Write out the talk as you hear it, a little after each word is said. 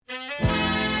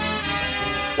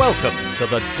Welcome to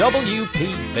the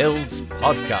WP Builds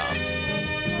podcast,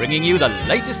 bringing you the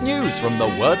latest news from the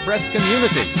WordPress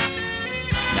community.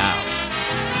 Now,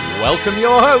 welcome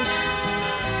your hosts,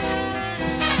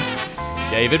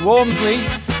 David Wormsley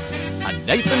and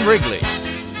Nathan Wrigley.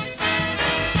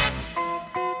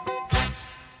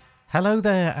 Hello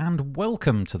there and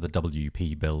welcome to the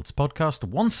WP Builds podcast.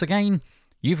 Once again,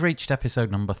 you've reached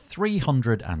episode number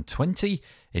 320,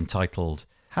 entitled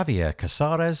Javier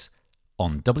Casares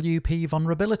on WP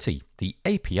Vulnerability, the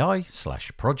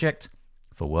API/project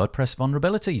for WordPress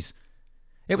vulnerabilities.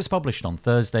 It was published on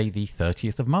Thursday, the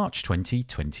 30th of March,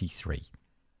 2023.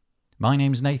 My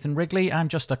name's Nathan Wrigley, and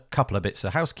just a couple of bits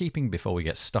of housekeeping before we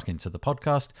get stuck into the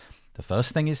podcast. The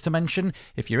first thing is to mention,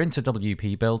 if you're into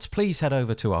WP Builds, please head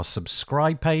over to our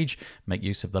subscribe page, make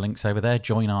use of the links over there,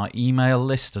 join our email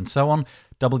list and so on,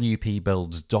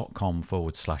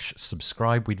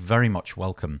 wpbuilds.com/subscribe. We'd very much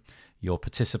welcome your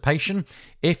participation.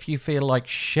 If you feel like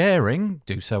sharing,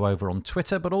 do so over on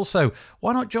Twitter, but also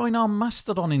why not join our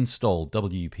Mastodon install,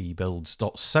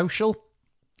 wpbuilds.social.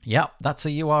 Yep, that's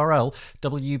a URL,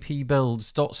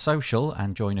 wpbuilds.social,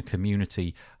 and join a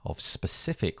community of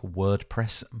specific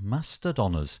WordPress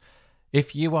Mastodoners.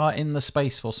 If you are in the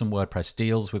space for some WordPress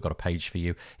deals, we've got a page for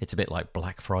you. It's a bit like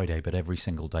Black Friday, but every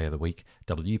single day of the week,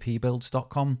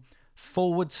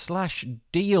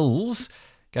 wpbuilds.com/deals.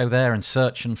 Go there and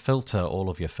search and filter all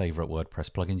of your favorite WordPress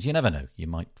plugins. You never know, you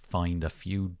might find a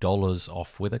few dollars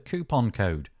off with a coupon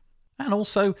code. And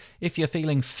also, if you're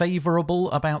feeling favorable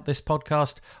about this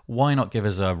podcast, why not give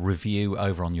us a review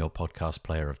over on your podcast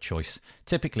player of choice?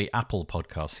 Typically, Apple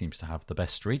Podcasts seems to have the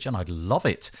best reach, and I'd love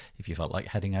it if you felt like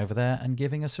heading over there and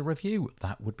giving us a review.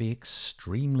 That would be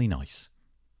extremely nice.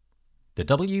 The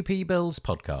WP Builds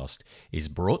podcast is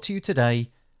brought to you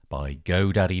today by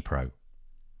GoDaddy Pro.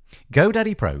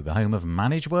 GoDaddy Pro, the home of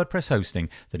managed WordPress hosting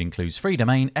that includes free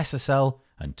domain, SSL,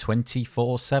 and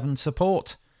 24/7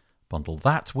 support. Bundle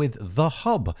that with The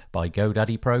Hub by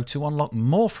GoDaddy Pro to unlock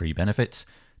more free benefits,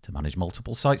 to manage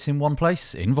multiple sites in one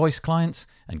place, invoice clients,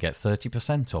 and get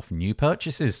 30% off new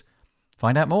purchases.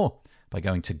 Find out more by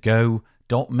going to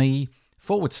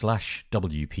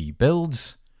go.me/WP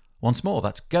Builds. Once more,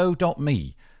 that's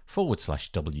go.me/WP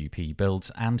Builds,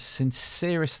 and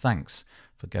sincerest thanks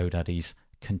for GoDaddy's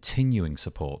continuing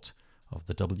support of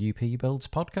the WP Builds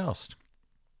podcast.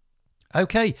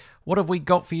 Okay, what have we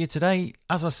got for you today?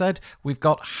 As I said, we've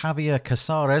got Javier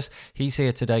Casares. He's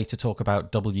here today to talk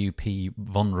about WP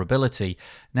vulnerability.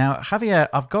 Now, Javier,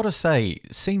 I've got to say,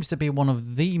 seems to be one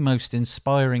of the most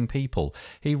inspiring people.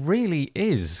 He really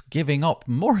is giving up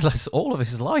more or less all of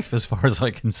his life, as far as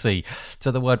I can see,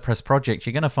 to the WordPress project.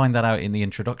 You're going to find that out in the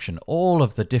introduction. All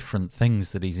of the different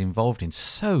things that he's involved in,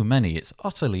 so many. It's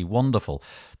utterly wonderful.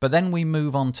 But then we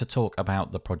move on to talk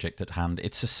about the project at hand.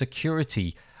 It's a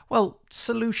security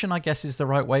solution, I guess, is the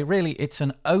right way. Really, it's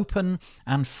an open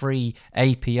and free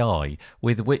API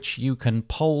with which you can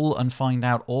poll and find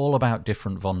out all about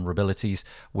different vulnerabilities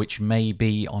which may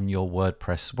be on your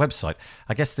WordPress website.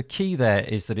 I guess the key there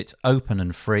is that it's open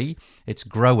and free. It's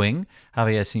growing.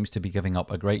 Javier seems to be giving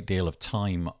up a great deal of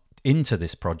time into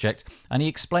this project, and he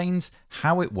explains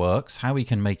how it works, how he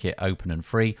can make it open and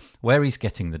free, where he's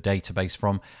getting the database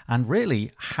from, and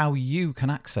really how you can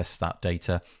access that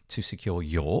data to secure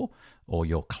your or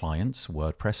your clients'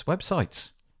 WordPress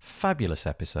websites. Fabulous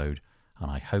episode,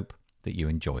 and I hope that you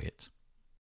enjoy it.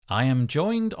 I am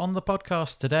joined on the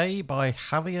podcast today by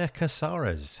Javier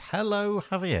Casares. Hello,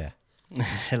 Javier.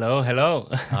 Hello.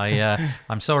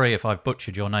 I'm sorry if I've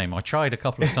butchered your name. I tried a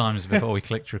couple of times before we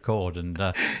clicked record, and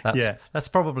that's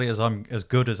probably as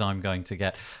good as I'm going to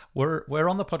get. We're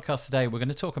on the podcast today. We're going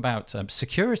to talk about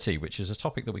security, which is a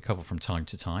topic that we cover from time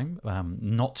to time,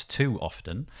 not too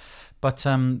often. But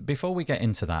before we get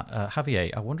into that,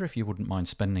 Javier, I wonder if you wouldn't mind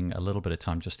spending a little bit of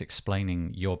time just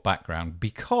explaining your background,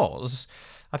 because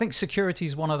I think security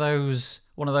is one of those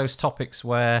topics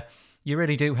where you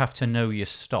really do have to know your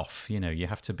stuff. You know, you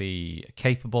have to be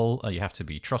capable, you have to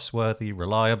be trustworthy,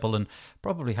 reliable, and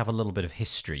probably have a little bit of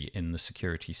history in the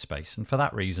security space. And for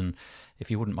that reason,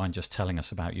 if you wouldn't mind just telling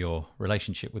us about your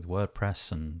relationship with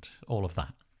WordPress and all of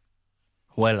that.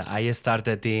 Well, I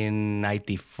started in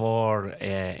 94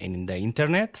 in the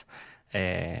internet.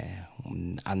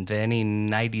 And then in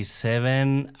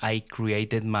 97, I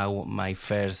created my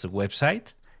first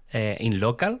website. In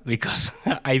local, because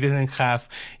I didn't have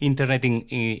internet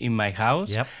in my house.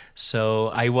 Yep. So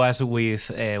I was with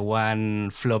one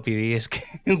floppy disk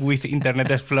with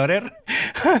Internet Explorer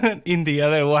in the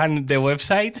other one the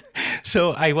website.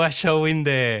 So I was showing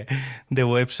the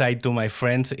website to my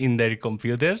friends in their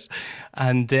computers,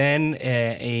 and then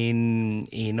in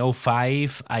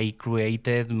 '05 I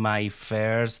created my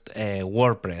first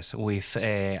WordPress with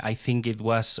I think it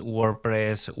was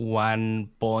WordPress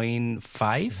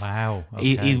 1.5. Wow.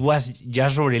 Okay. It was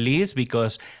just released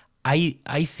because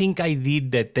I think I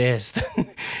did the test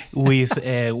with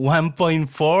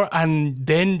 1.4, and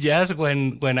then just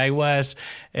when I was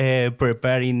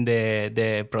preparing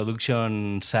the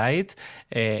production site,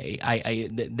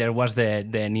 there was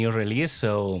the new release.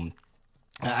 So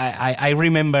I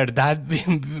remember that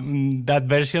that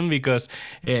version because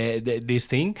this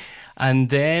thing, and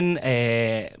then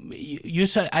I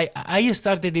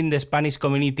started in the Spanish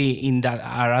community in that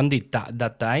around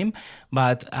that time,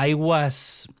 but I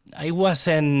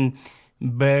wasn't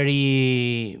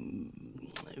very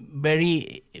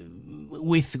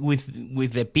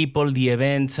with the people, the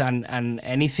events, and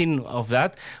anything of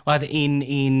that. But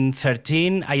in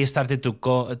 13, I started to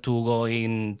go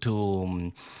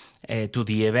into to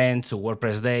the events, to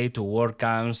WordPress Day, to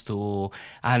WordCamps,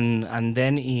 and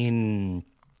then in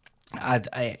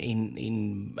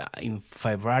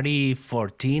February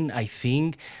 14, I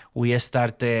think we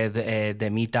started the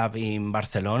meetup in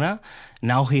Barcelona.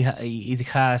 Now it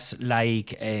has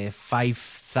like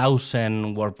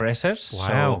 5,000 WordPressers.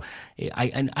 Wow. So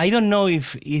I don't know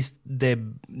if it's the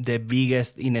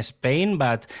biggest in Spain,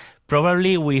 but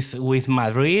probably with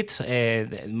Madrid.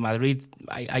 Madrid,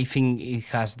 I think it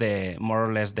has more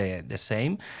or less the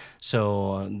same.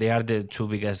 So they are the two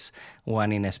biggest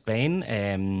one in Spain.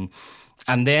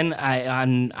 And then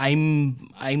I'm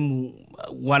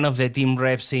one of the team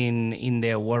reps in the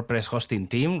WordPress hosting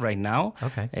team right now.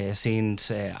 Okay. Since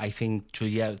I think 3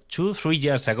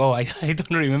 years ago, I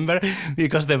don't remember,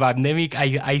 because the pandemic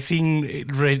I think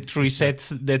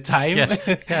resets the time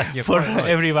for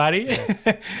everybody.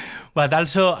 Yeah. But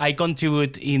also I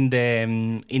contribute in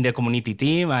the community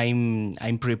team. I'm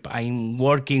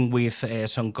working with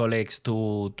some colleagues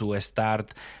to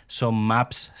start some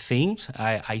maps things.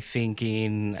 I think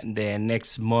in the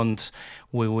next month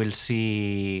we will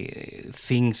see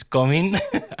things coming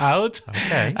out.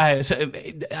 Okay. So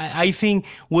I think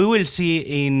we will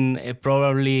see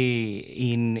probably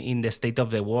in the State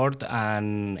of the World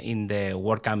and in the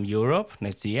WordCamp Europe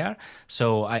next year.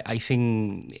 So I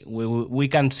think we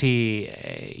can see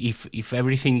if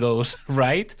everything goes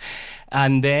right.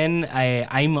 And then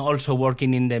I'm also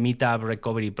working in the Meetup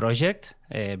Recovery Project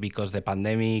because the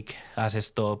pandemic has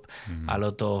stopped a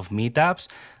lot of meetups,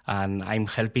 and I'm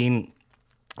helping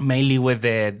mainly with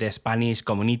the Spanish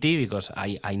community because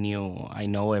I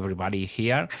know everybody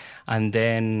here. And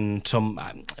then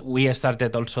we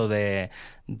started also the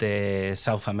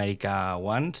South America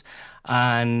ones.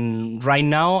 And right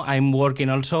now I'm working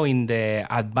also in the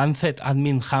Advanced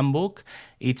Admin Handbook.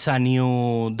 It's a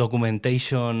new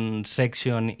documentation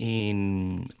section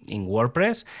in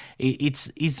WordPress.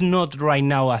 It's not right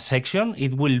now a section.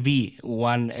 It will be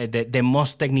one the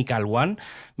most technical one,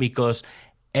 because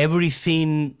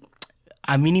everything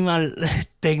a minimal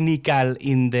technical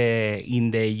in the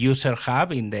user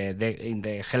hub, in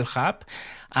the Help hub,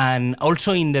 and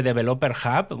also in the developer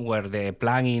hub, where the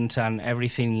plugins and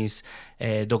everything is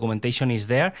documentation is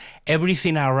there.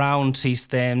 Everything around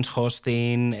systems,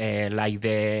 hosting, like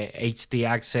the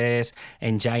htaccess,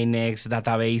 Nginx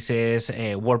databases,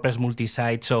 WordPress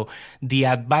multi-site. So the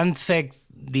advanced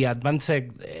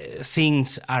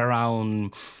things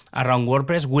around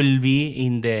WordPress will be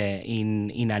in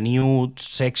a new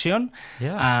section.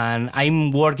 Yeah. And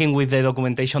I'm working with the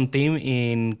documentation team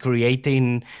in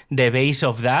creating the base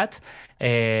of that.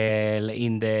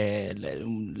 In the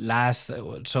last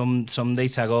some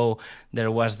days ago,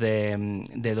 there was the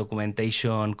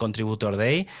documentation contributor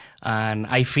day, and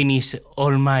I finished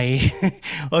all my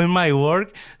all my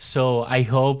work. So I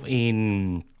hope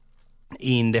in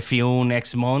the few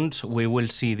next months we will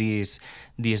see this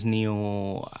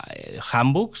new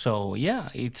handbook. So yeah,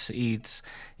 it's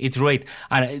great.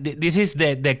 And this is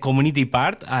the community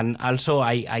part, and also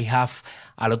I have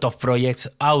a lot of projects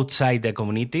outside the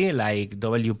community, like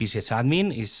WP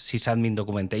sysadmin is sysadmin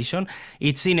documentation.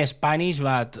 It's in Spanish,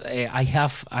 but I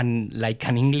have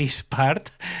an English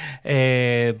part.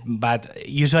 But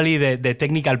usually the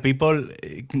technical people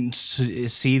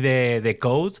see the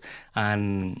code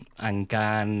and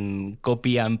can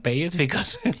copy and paste,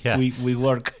 because we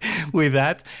work with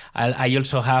that. I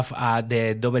also have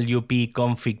the WP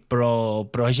Config Pro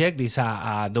project. It's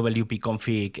a WP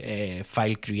Config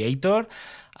file creator.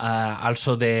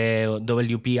 Also, the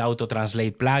WP Auto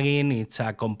Translate plugin. It's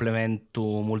a complement to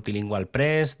Multilingual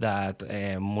Press that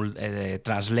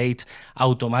translates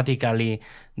automatically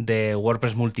the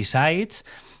WordPress multi-sites.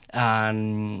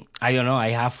 And I don't know, I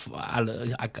have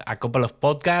a couple of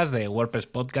podcasts. The WordPress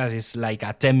podcast is like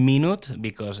a 10-minute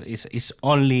because it's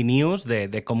only news,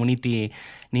 the community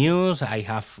news. I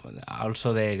have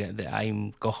also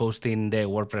I'm co-hosting the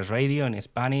WordPress radio in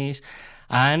Spanish,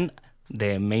 and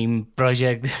the main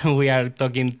project we are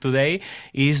talking today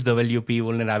is WP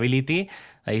Vulnerability.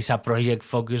 It's a project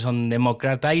focused on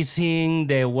democratizing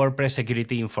the WordPress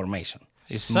security information.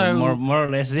 It's more or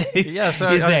less this. Yeah, so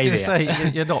is I was the going to idea.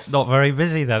 say, you're not very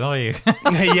busy then, are you?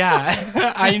 Yeah,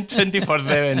 I'm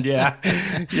 24/7. Yeah,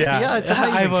 It's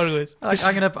amazing. I'm always.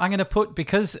 I'm gonna put,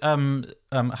 because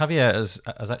Javier has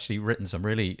actually written some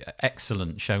really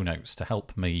excellent show notes to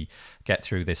help me get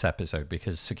through this episode,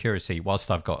 because security, whilst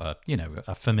I've got a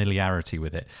familiarity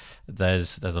with it,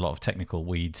 there's a lot of technical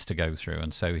weeds to go through,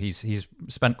 and so he's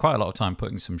spent quite a lot of time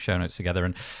putting some show notes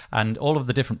together, and all of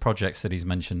the different projects that he's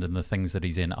mentioned and the things that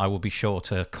he's in, I will be sure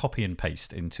to copy and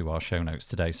paste into our show notes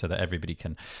today so that everybody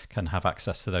can have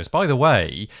access to those. By the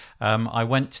way, I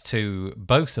went to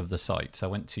both of the sites. I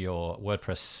went to your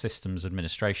WordPress systems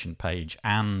administration page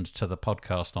and to the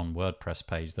podcast on WordPress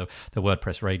page, the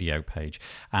WordPress radio page,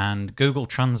 and Google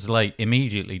Translate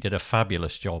immediately did a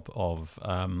fabulous job of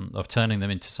turning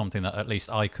them into something that at least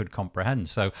I could comprehend.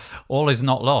 So all is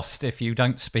not lost if you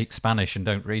don't speak Spanish and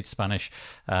don't read Spanish.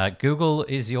 Google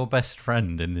is your best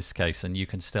friend in this case, and you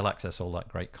can still access all that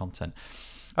great content.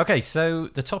 Okay, so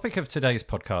the topic of today's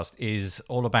podcast is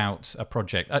all about a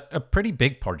project, a pretty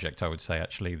big project, I would say,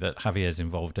 actually, that Javier's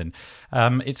involved in.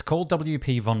 It's called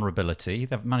WP Vulnerability.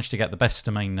 They've managed to get the best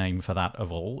domain name for that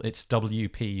of all. It's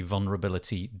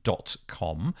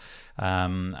wpvulnerability.com.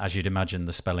 As you'd imagine,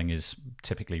 the spelling is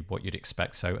typically what you'd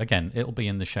expect. So again, it'll be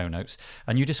in the show notes.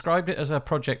 And you described it as a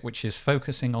project which is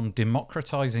focusing on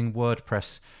democratizing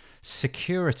WordPress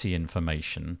security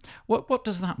information. What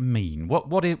does that mean? What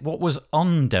was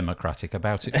undemocratic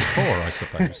about it before, I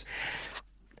suppose?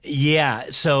 Yeah,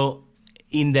 so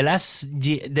in the last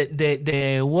year,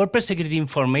 the WordPress security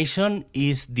information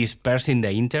is dispersed in the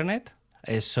internet.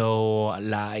 So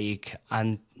like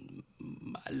 10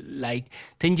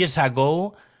 years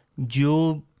ago,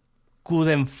 you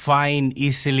couldn't find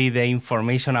easily the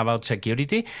information about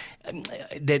security.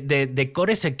 The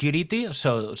core security,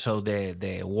 so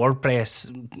the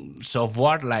WordPress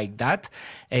software like that,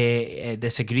 the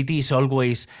security is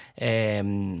always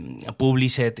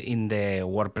published in the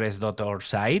WordPress.org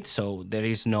site. So there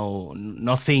is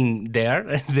nothing there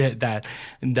that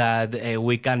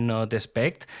we cannot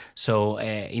expect. So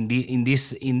in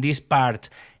this part,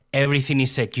 everything is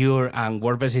secure and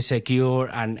WordPress is secure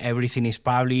and everything is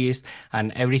published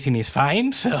and everything is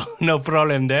fine, so no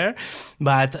problem there.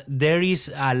 But there is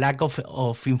a lack of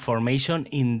information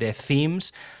in the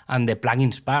themes and the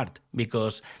plugins part,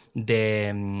 because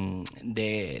the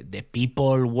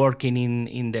people working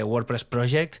in the WordPress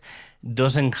project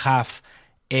doesn't have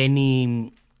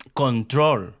any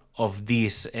control of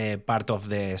this part of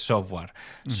the software.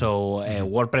 Mm-hmm. So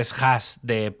WordPress has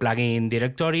the plugin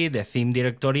directory, the theme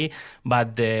directory,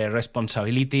 but the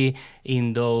responsibility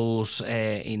in those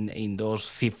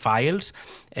zip files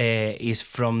is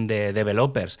from the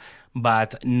developers.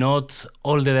 But not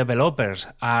all the developers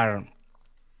are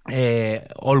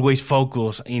always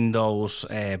focus in those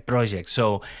projects.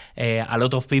 So a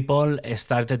lot of people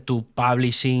started to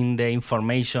publishing the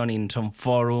information in some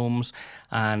forums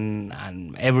and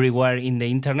everywhere in the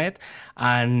internet,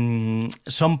 and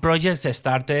some projects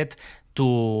started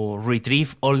to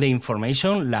retrieve all the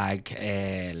information like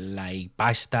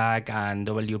hashtag and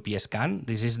WP scan.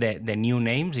 This is the new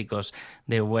names, because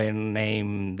they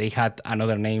had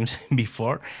another names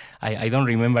before. I don't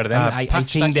remember them. I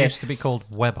think that used to be called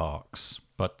WebArcs.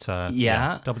 But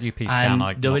WP Scan, and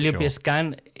I'm WP not sure.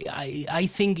 Scan, I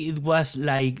think it was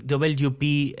like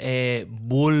WP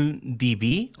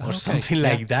VulDB or something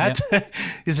like that. Yeah.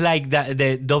 It's like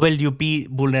the WP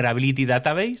vulnerability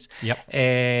database. Yep.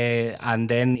 And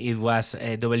then it was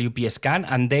WP Scan,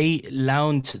 and they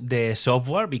launched the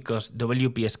software because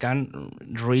WP Scan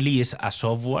really is a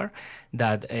software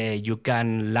that you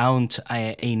can launch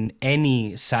in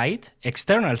any site,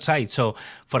 external site. So,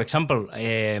 for example,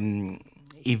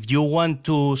 if you want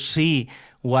to see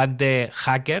what the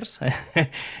hackers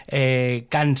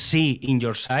can see in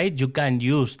your site, you can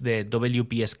use the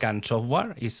WP Scan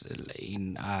software. It's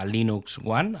in Linux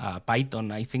one,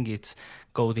 Python, I think it's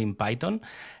code in Python,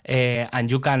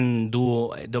 and you can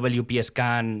do WP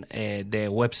Scan the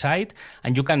website,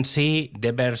 and you can see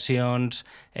the versions,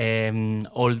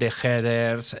 all the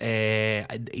headers.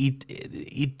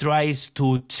 It tries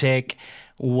to check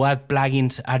what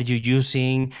plugins are you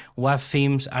using, what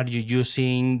themes are you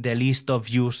using, the list of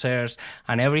users,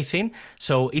 and everything.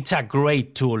 So it's a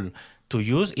great tool to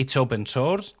use. It's open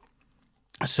source,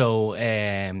 so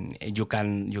you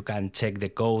can check the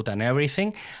code and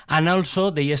everything. And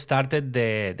also they started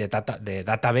the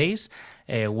database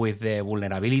with the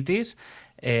vulnerabilities.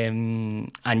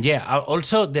 And yeah,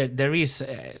 also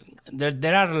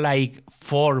there are like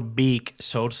 4 big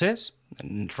sources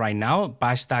right now.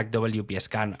 Patchtag, WP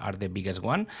Scan are the biggest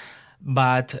one,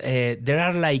 but there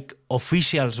are like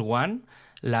officials one,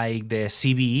 like the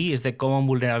CVE is the Common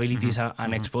Vulnerabilities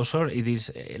and Exposure. It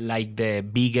is like the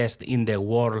biggest in the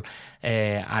world,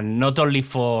 and not only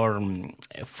for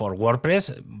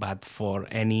WordPress, but for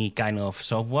any kind of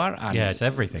software. And, it's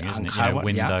everything, isn't it? Hardware,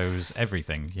 Windows,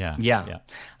 everything. Yeah.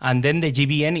 And then the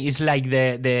GVN is like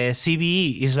the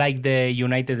CVE is like the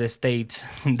United States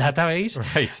database,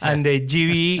 right? Yeah. And the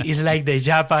GVE is like the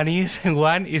Japanese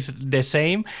one. Is the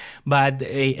same, but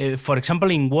for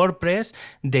example, in WordPress,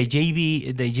 the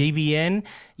JVN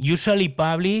usually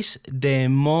publish the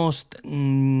most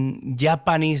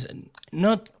Japanese,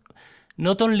 not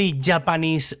only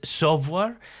Japanese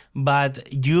software, but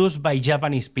used by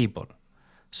Japanese people.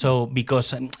 So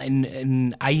because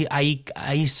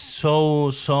I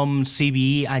saw some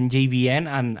CVE and JVN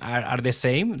and are the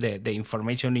same. The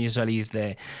information usually is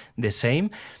the same,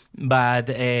 but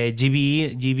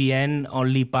JVN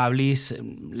only publish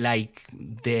like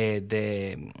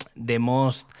the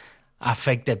most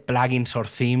affected plugins or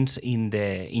themes in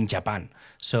Japan.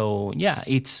 So yeah,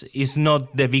 it's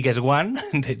not the biggest one.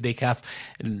 They have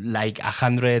like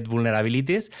 100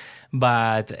 vulnerabilities,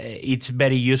 but it's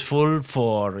very useful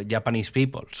for Japanese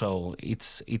people. So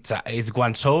it's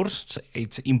one source.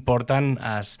 It's important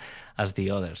as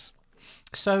the others.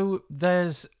 So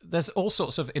there's all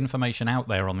sorts of information out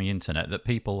there on the internet that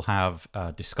people have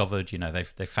discovered. You know,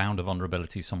 they've found a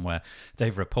vulnerability somewhere,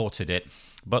 they've reported it.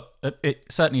 But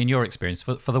certainly in your experience,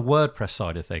 for the WordPress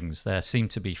side of things, there seem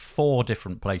to be 4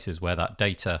 different places where that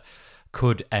data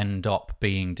could end up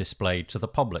being displayed to the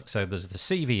public. So there's the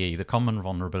CVE, the Common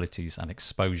Vulnerabilities and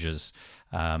Exposures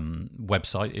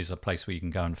website is a place where you can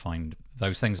go and find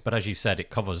those things. But as you said, it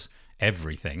covers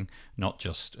everything, not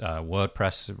just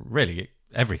WordPress, really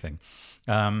everything.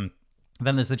 Then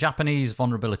there's the Japanese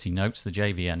Vulnerability Notes, the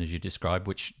JVN as you described,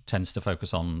 which tends to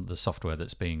focus on the software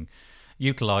that's being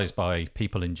utilized by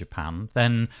people in Japan.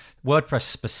 Then WordPress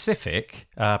specific,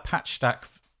 Patchstack,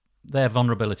 their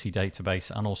vulnerability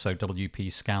database, and also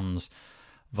WP Scan's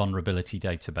vulnerability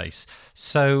database.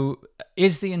 So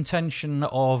is the intention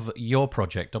of your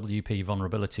project,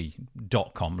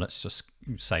 wpvulnerability.com, let's just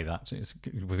say that, if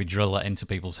we drill that into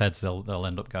people's heads, they'll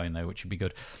end up going there, which would be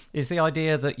good, is the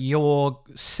idea that you're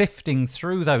sifting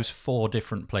through those 4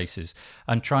 different places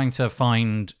and trying to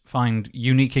find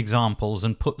unique examples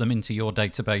and put them into your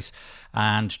database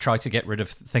and try to get rid of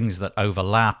things that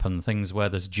overlap and things where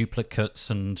there's duplicates,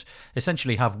 and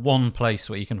essentially have one place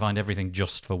where you can find everything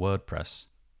just for WordPress?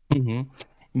 Mm-hmm.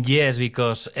 Yes,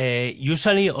 because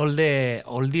usually all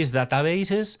these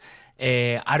databases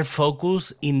are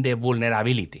focused in the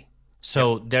vulnerability.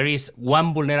 So there is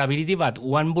one vulnerability, but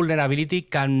one vulnerability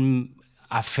can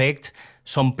affect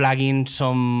some plugins,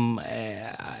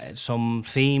 some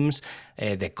themes,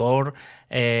 the core.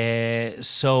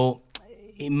 So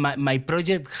my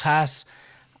project has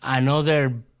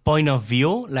another point of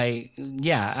view. Like,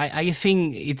 yeah, I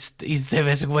think it's the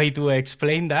best way to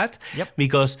explain that. Yep.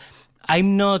 Because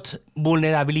I'm not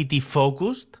vulnerability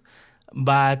focused,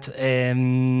 but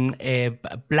plugin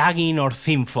or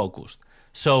theme focused.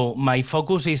 So my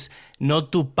focus is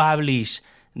not to publish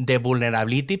the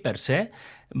vulnerability per se,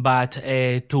 but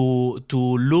to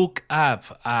look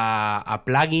up a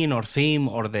plugin or theme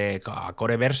or the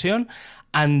core version,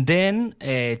 and then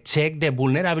check the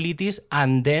vulnerabilities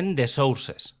and then the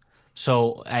sources.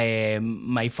 So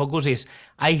my focus is,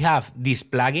 I have this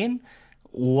plugin,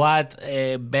 what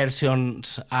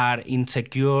versions are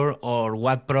insecure, or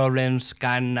what problems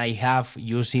can I have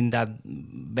using that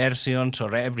versions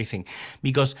or everything.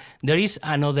 Because there is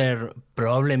another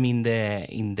problem in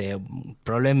the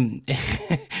problem,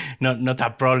 not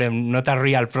a problem, not a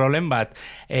real problem, but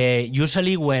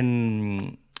usually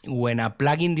when when a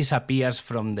plugin disappears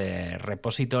from the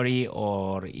repository,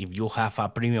 or if you have a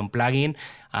premium plugin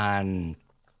and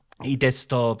it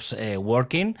stops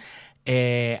working,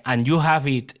 and you have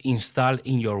it installed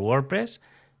in your WordPress,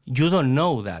 you don't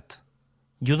know that.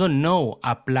 You don't know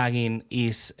a plugin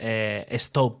is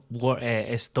stop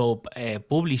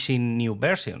publishing new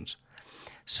versions.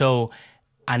 So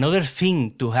another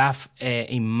thing to have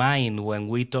in mind when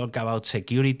we talk about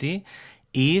security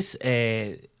is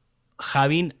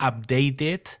having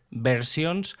updated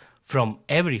versions from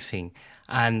everything.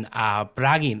 And a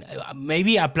plugin,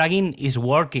 maybe a plugin is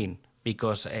working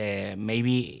because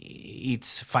maybe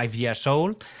it's 5 years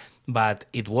old, but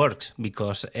it works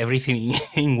because everything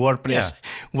in WordPress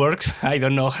works. I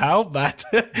don't know how, but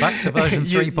back to version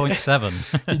 3.7.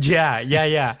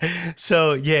 yeah.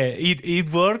 So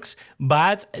it works,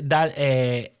 but that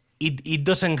it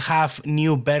doesn't have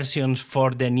new versions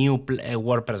for the new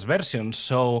WordPress version.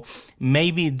 So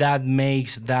maybe that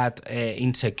makes that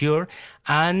insecure.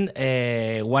 And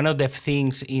one of the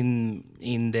things in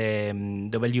the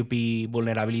WP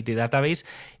vulnerability database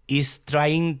is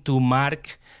trying to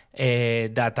mark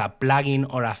that a plugin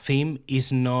or a theme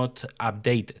is not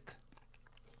updated.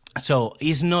 So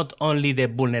it's not only the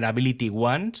vulnerability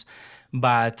ones,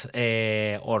 but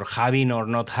or having or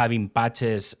not having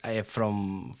patches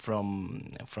from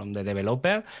the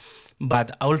developer,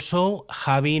 but also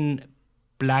having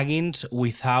plugins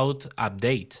without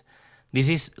update. This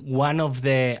is one of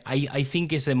the, I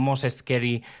think is the most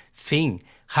scary thing,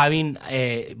 having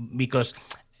because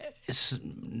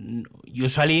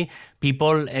usually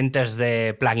people enters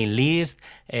the plugin list,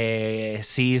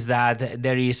 sees that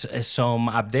there is some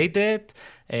updated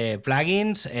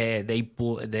plugins,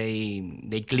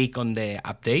 they click on the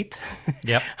update,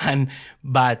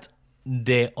 but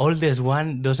the oldest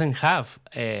one doesn't have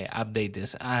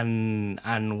updates,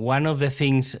 and one of the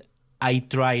things I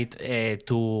tried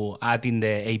to add in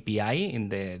the API in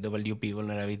the WP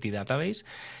vulnerability database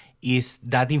is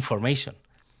that information.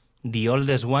 The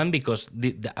oldest one, because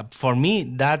for me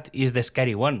that is the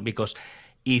scary one, because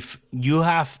if you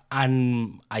have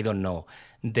the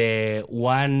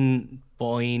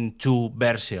 1.2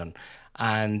 version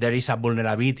and there is a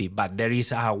vulnerability, but there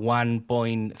is a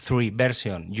 1.3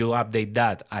 version, you update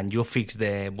that and you fix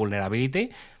the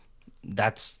vulnerability,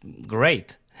 that's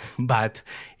great. But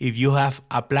if you have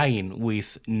a plugin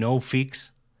with no fix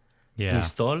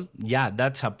installed,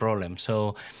 that's a problem.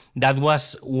 So that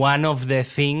was one of the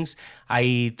things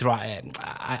I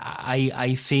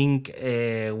think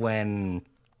when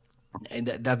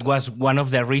that was one of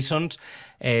the reasons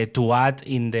to add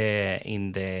in the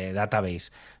database,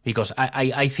 because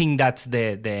I think that's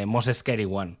the most scary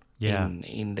one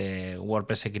in the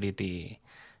WordPress security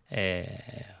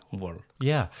world.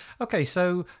 Yeah. Okay.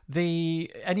 So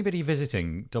anybody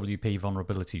visiting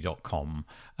wpvulnerability.com,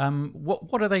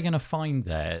 what are they going to find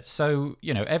there? So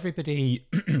everybody,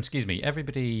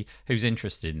 everybody who's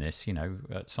interested in this,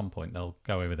 at some point they'll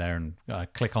go over there and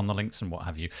click on the links and what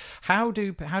have you. How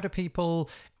do people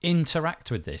interact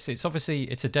with this? It's obviously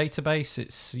it's a database.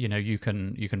 It's you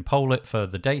can poll it for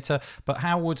the data, but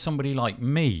how would somebody like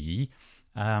me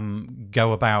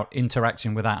go about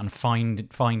interacting with that and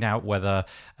find out whether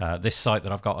this site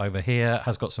that I've got over here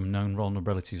has got some known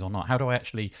vulnerabilities or not? How do I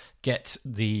actually get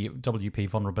the WP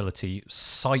vulnerability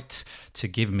site to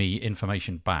give me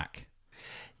information back?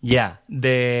 Yeah,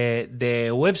 the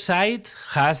website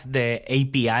has the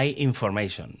API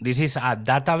information. This is a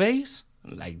database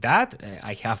like that.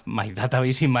 I have my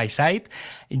database in my site.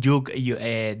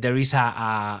 There is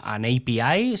an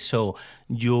API, so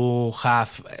you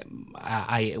have.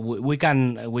 We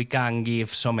can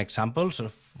give some examples.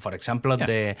 For example,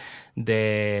 the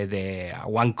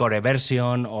one core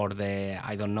version, or the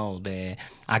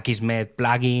Akismet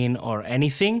plugin or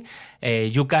anything.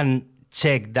 You can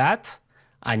check that,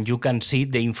 and you can see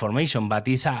the information, but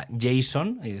it's a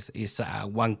JSON, is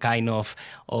one kind of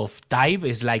type.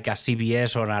 It's like a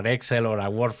CVS or an Excel or a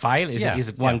Word file.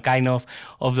 It's one kind of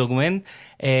document,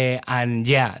 and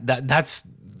that's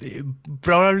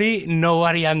probably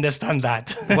nobody understand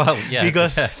that. Well,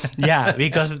 because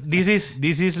this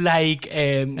is like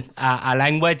a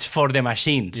language for the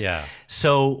machines. Yeah.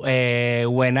 So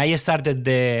when I started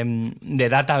the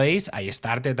database, I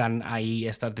started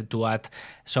to add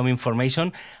some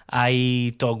information.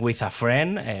 I talked with a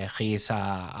friend. He is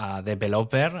a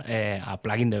developer, a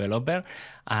plugin developer,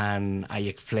 and I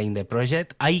explained the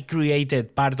project. I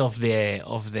created part of the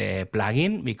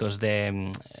plugin because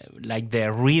the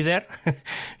reader,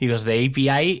 because the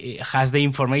API has the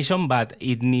information, but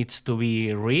it needs to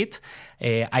be read.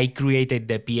 I created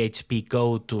the PHP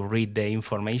code to read the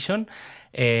information.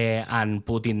 and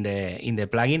put in the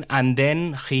plugin, and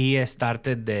then he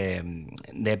started the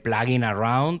plugin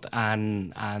around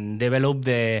and developed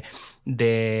the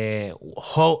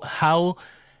how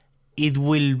it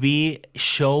will be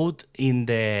showed in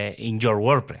your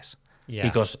WordPress. Yeah.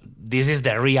 Because this is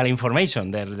the real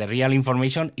information. The real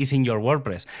information is in your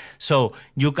WordPress. So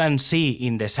you can see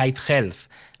in the site health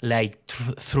like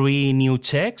 3 new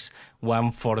checks,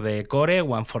 one for the core,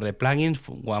 one for the plugins,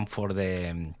 one for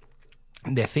the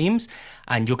themes,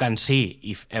 and you can see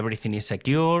if everything is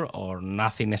secure or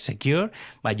nothing is secure,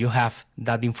 but you have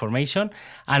that information.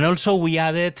 And also we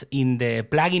added in the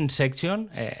plugin section,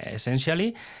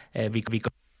 essentially,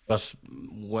 because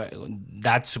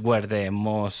that's where the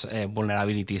most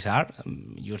vulnerabilities are.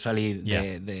 Usually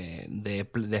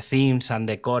the themes and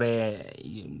the core,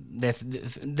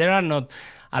 there are not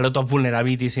a lot of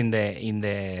vulnerabilities in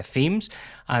the themes,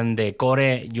 and the core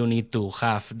you need to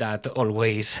have that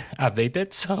always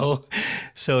updated. So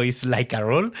it's like a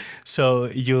rule. So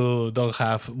you don't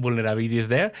have vulnerabilities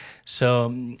there.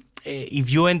 So if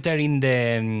you enter in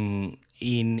the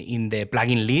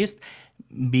plugin list,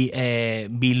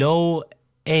 below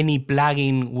any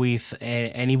plugin with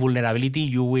any vulnerability,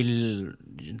 you will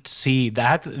see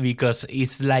that, because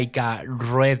it's like a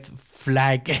red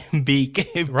flag big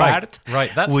part.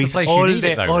 Right, that's with the place all you need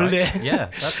the, it though, all right? the Yeah,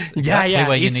 that's exactly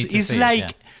where you need to it's see like,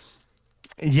 it.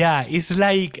 Yeah, it's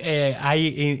like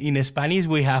in Spanish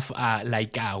we have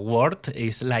like a word.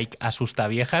 It's like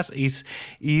asustaviejas.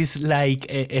 Is like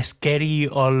scary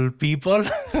old people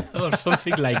or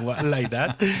something like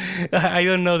that. I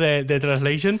don't know the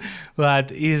translation,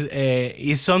 but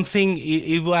is something.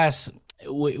 It was.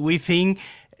 We think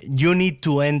you need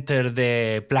to enter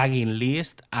the plugin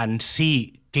list and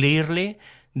see clearly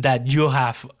that you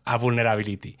have a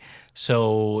vulnerability.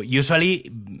 So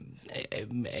usually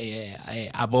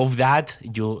above that,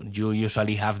 you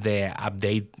usually have the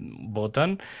update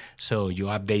button, so you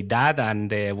update that and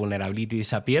the vulnerability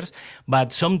disappears.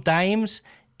 But sometimes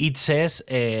it says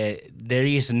there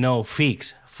is no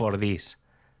fix for this,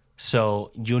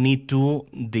 so you need to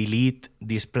delete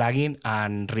this plugin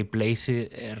and replace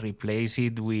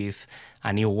it with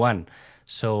a new one.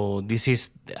 So this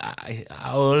is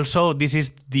also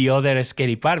the other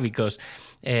scary part, because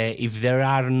if there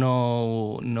are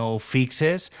no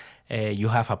fixes, you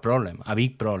have a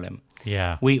big problem.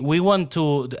 Yeah. We want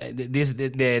to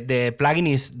the plugin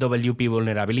is WP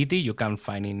vulnerability. You can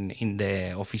find in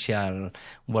the official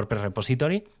WordPress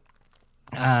repository.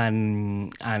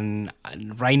 And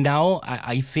right now,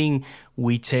 I think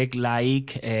we check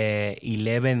like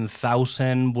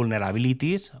 11,000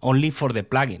 vulnerabilities only for the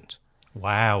plugins.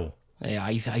 Wow.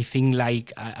 I think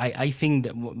I think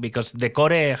because the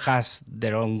core has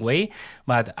their own way,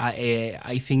 but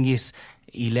I think it's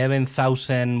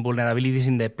 11,000 vulnerabilities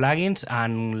in the plugins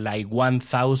and like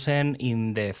 1,000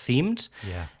 in the themes.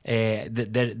 Yeah.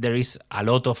 There is a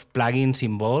lot of plugins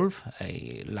involved,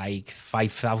 like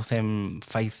 5,000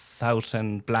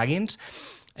 plugins.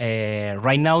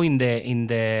 Right now in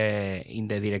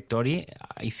the directory,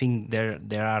 I think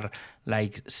there are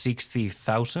like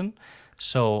 60,000.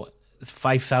 So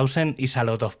 5,000 is a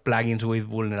lot of plugins with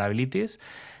vulnerabilities.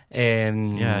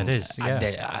 Yeah, it is. Yeah.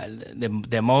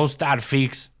 The most are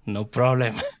fixed, no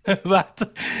problem. But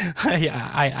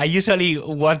I usually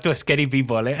want to scare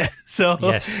people. So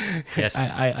Yes.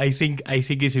 I think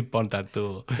it's important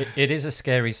to. It is a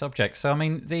scary subject. So I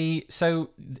mean, so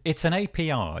it's an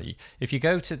API. If you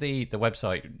go to the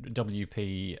website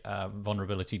wp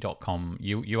vulnerability.com,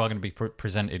 you are going to be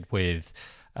presented with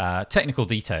technical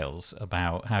details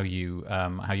about how you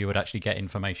would actually get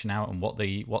information out and what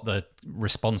the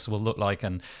response will look like.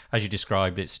 And as you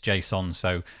described, it's JSON,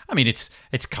 so I mean it's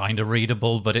kind of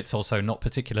readable, but it's also not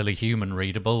particularly human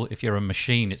readable. If you're a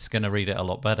machine, it's going to read it a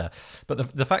lot better.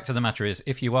 But the fact of the matter is,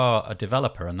 if you are a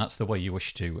developer and that's the way you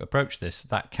wish to approach this,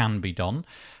 that can be done.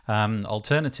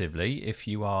 Alternatively, if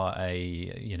you are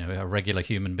a regular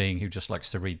human being who just likes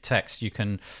to read text, you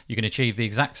can achieve the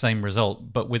exact same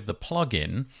result, but with the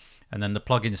plugin. And then the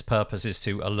plugin's purpose is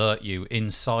to alert you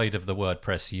inside of the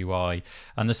WordPress UI.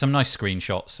 And there's some nice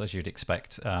screenshots, as you'd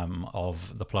expect,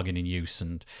 of the plugin in use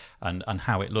and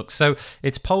how it looks. So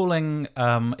it's polling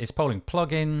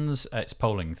plugins, it's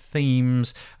polling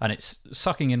themes, and it's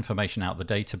sucking information out of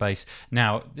the database.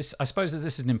 Now, I suppose this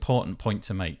is an important point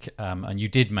to make, and you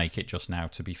did make it just now,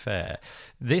 to be fair.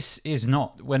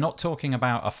 We're not talking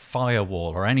about a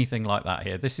firewall or anything like that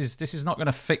here. This is not going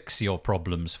to fix your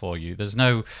problems for you. There's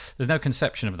no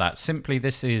conception of that. Simply,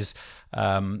 this is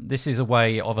a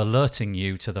way of alerting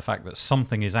you to the fact that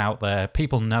something is out there.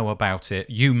 People know about it.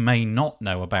 You may not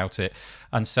know about it,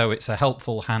 and so it's a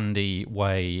helpful, handy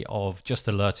way of just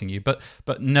alerting you. But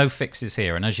no fixes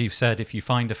here. And as you've said, if you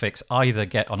find a fix, either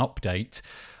get an update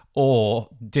or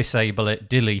disable it,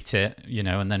 delete it,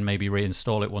 and then maybe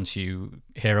reinstall it once you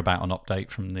hear about an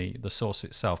update from the source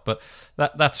itself. But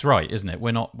that's right, isn't it?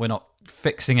 We're not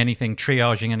fixing anything,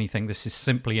 triaging anything. This is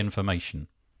simply information.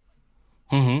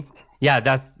 Mm-hmm. Yeah,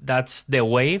 that's the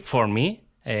way for me.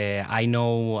 I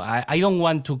know I don't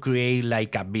want to create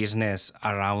like a business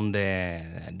around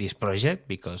this project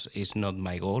because it's not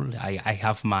my goal. I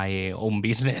have my own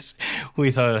business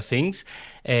with other things.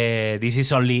 This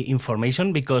is only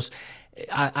information because,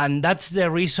 and that's the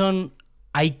reason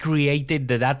I created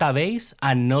the database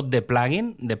and not the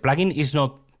plugin. The plugin is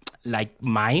not like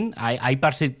mine. I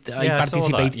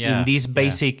participate in this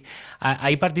basic.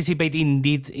 I participate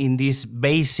indeed in this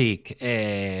basic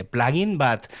plugin,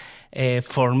 but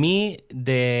for me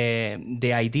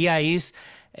the idea is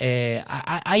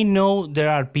I know there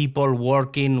are people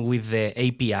working with the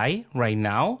API right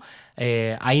now.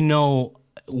 I know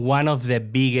one of the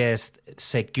biggest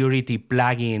security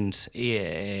plugins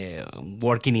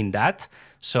working in that,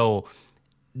 so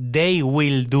they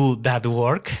will do that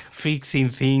work, fixing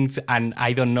things, and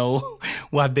I don't know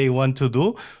what they want to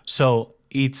do. So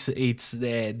it's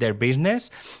their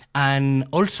business. And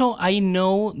also I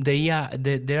know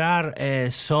there are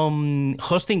some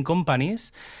hosting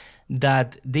companies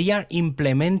that they are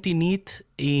implementing it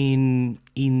in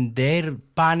their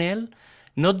panel,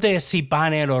 not the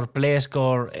cPanel or Plesk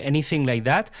or anything like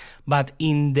that, but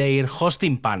in their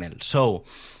hosting panel. So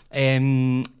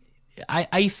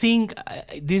I think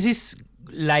this is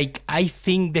like, I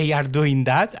think they are doing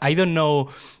that. I don't know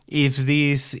if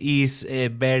this is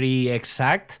very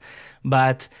exact,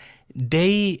 but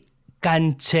they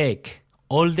can check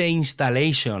all the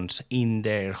installations in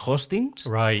their hostings.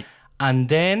 Right. And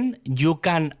then you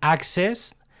can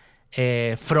access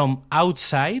from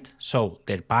outside, so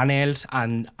their panels,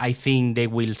 and I think they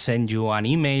will send you an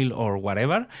email or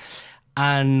whatever.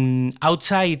 And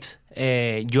outside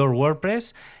your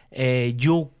WordPress,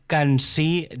 you can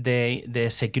see the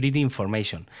security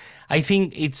information. I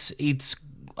think it's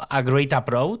a great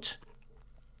approach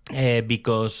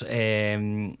because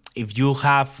if you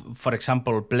have, for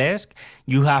example, Plesk,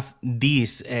 you have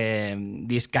this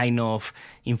kind of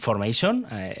information,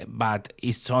 but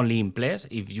it's only in Plesk.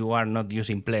 If you are not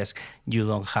using Plesk, you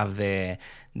don't have the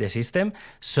system.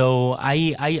 So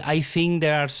I think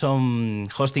there are some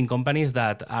hosting companies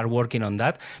that are working on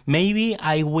that. Maybe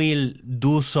I will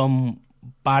do some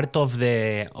part of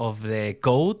the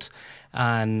code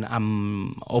and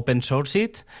open source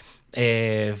it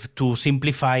to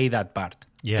simplify that part.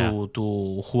 Yeah.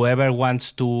 To whoever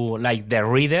wants to, like the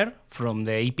reader from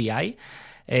the API.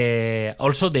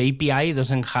 Also, the API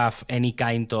doesn't have any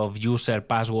kind of user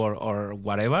password or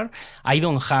whatever. I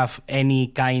don't have any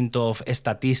kind of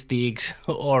statistics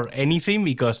or anything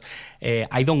because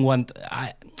I don't want.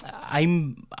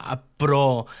 I'm a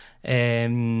pro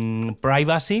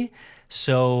privacy,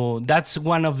 so that's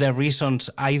one of the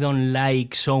reasons I don't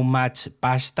like so much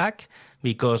Pashtag,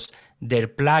 because their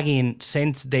plugin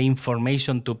sends the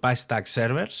information to Pashtag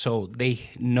servers, so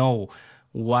they know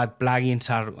what plugins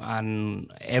are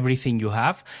and everything you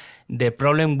have. The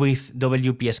problem with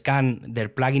WP Scan, their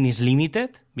plugin is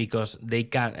limited because they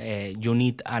can. You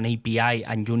need an API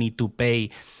and you need to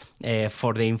pay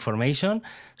for the information.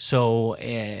 So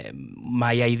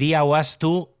my idea was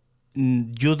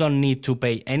you don't need to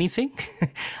pay anything,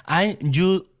 and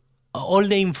all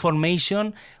the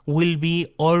information will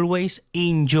be always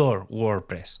in your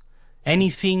WordPress.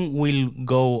 Anything will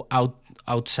go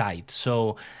outside.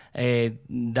 So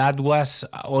that was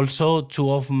also two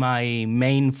of my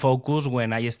main focus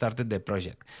when I started the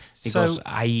project. Because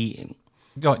carry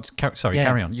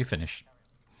on. You finish.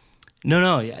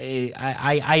 No.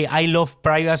 I love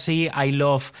privacy. I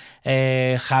love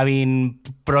having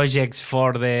projects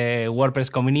for the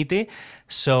WordPress community.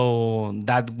 So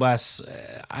that was,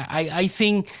 I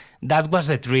think that was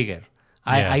the trigger.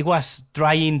 I was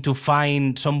trying to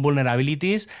find some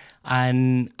vulnerabilities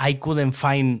and I couldn't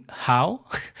find how.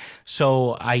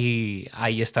 So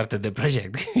I started the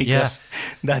project because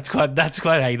that's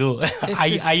what I do.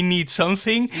 I need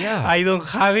something. Yeah. I don't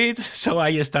have it, so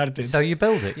I started. So you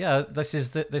build it. Yeah, this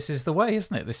is the way,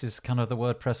 isn't it? This is kind of the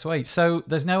WordPress way. So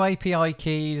there's no API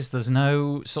keys, there's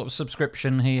no sort of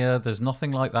subscription here, there's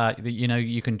nothing like that.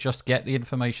 You can just get the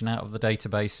information out of the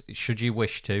database should you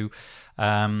wish to.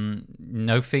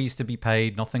 No fees to be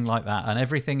paid, nothing like that, and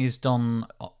everything is done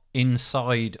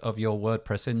inside of your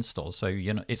WordPress install. So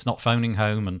it's not phoning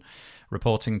home and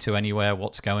reporting to anywhere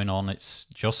what's going on. It's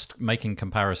just making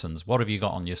comparisons. What have you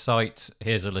got on your site?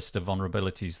 Here's a list of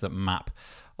vulnerabilities that map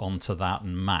onto that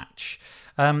and match.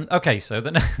 Okay, so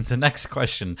the next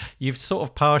question, you've sort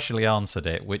of partially answered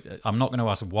it. I'm not going to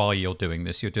ask why you're doing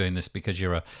this. You're doing this because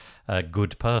you're a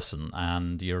good person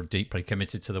and you're deeply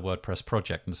committed to the WordPress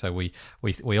project, and so we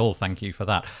all thank you for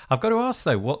that. I've got to ask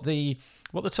though, what the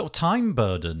sort of time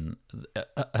burden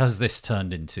has this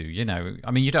turned into?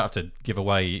 I mean, you don't have to give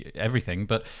away everything,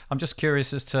 but I'm just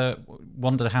curious as to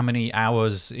wonder how many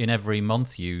hours in every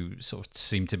month you sort of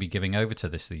seem to be giving over to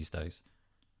this these days.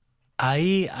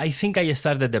 I think I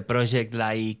started the project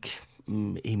like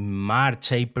in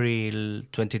March, April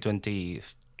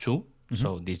 2022.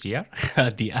 So this year,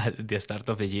 at the start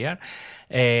of the year.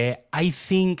 I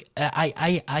think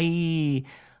I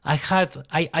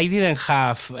didn't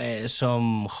have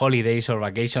some holidays or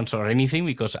vacations or anything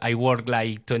because I work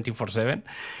like 24/7.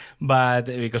 But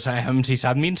because I am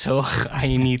sysadmin, so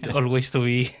I need always to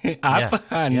be up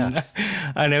and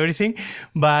everything.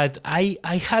 But I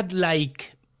had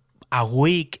like a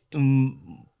week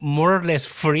more or less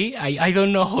free. I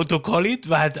don't know how to call it,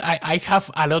 but I have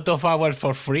a lot of hours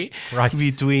for free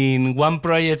between one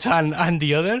project and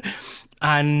the other.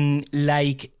 And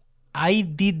like I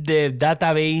did the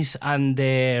database and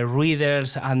the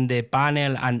readers and the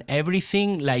panel and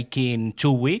everything like in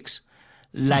 2 weeks,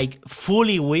 like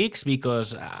fully weeks,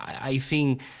 because I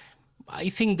think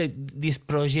that this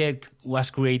project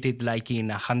was created like in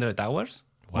 100 hours,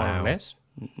 more or less.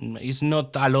 It's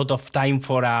not a lot of time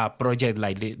for a project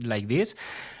like this.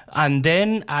 And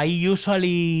then I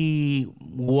usually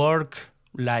work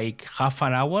like half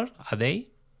an hour a day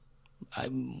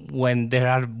when there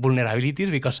are vulnerabilities,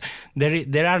 because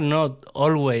there are not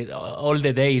always all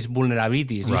the days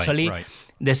vulnerabilities. Usually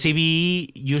the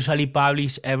CVE usually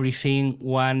publish everything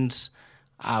once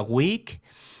a week.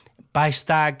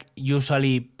 PyStack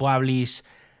usually publish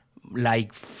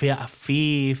like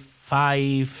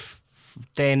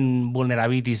 5-10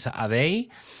 vulnerabilities a day,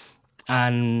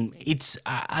 and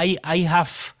I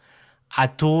have a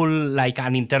tool, like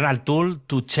an internal tool,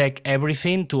 to check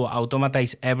everything, to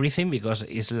automatize everything, because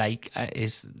it's like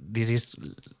this is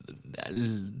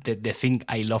the thing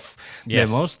I love the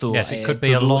most. It could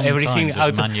be a long time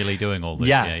just manually doing all this.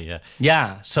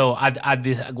 So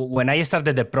when I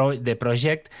started the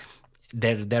project,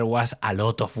 there was a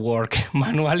lot of work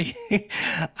manually,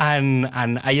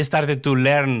 and I started to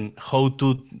learn how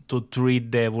to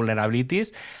treat the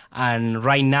vulnerabilities. And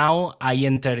right now I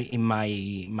enter in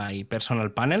my personal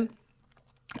panel,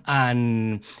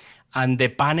 and the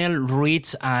panel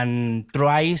reads and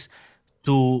tries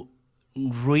to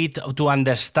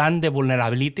understand the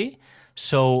vulnerability.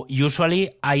 So usually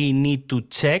I need to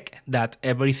check that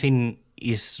everything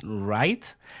is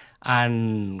right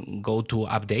and go to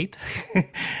update.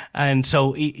 And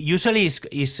so it usually is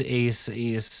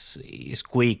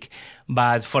quick.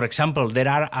 But for example, there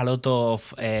are a lot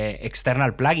of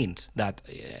external plugins that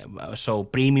so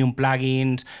premium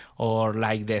plugins, or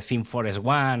like the ThemeForest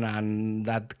one and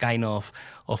that kind of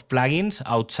plugins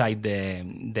outside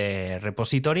the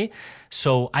repository.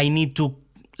 So I need to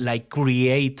like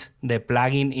create the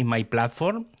plugin in my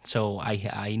platform. So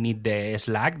I need the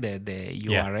Slack, the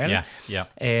URL,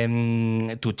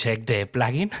 to check the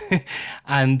plugin,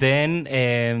 and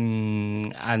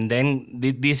then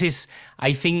this is,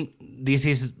 I think this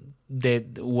is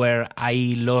where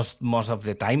I lost most of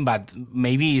the time, but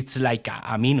maybe it's like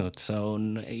a minute. So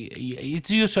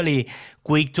it's usually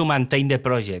quick to maintain the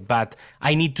project, but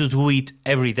I need to do it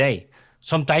every day.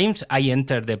 Sometimes I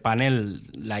enter the panel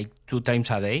like 2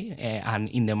 times a day, and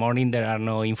in the morning there are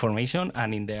no information,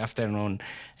 and in the afternoon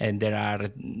there are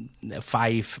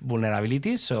 5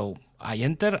 vulnerabilities. So I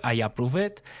enter, I approve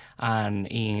it, and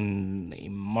in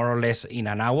more or less in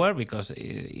an hour, because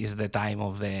it's the time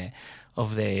of the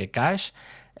cache,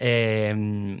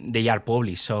 they are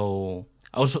published. So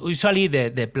also usually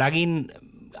the plugin,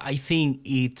 I think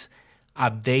it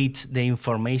updates the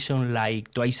information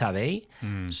like twice a day.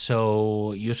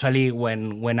 So usually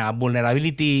when a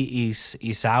vulnerability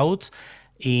is out,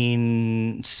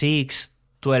 in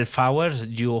 6-12 hours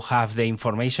you have the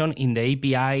information in the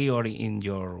API or in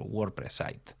your WordPress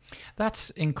site.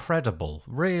 That's incredible,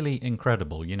 really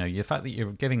incredible. You know, the fact that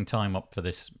you're giving time up for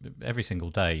this every single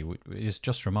day is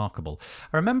just remarkable.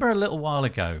 I remember a little while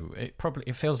ago,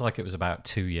 it feels like it was about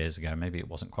 2 years ago, maybe it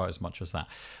wasn't quite as much as that.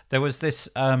 There was this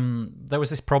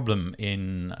problem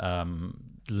in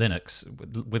Linux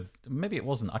with maybe it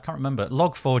wasn't, I can't remember.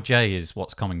 Log4j is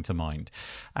what's coming to mind.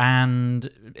 And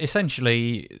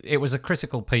essentially, it was a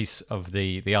critical piece of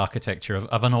the architecture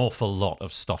of an awful lot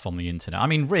of stuff on the internet. I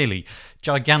mean, really,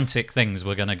 gigantic things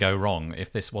were going to go wrong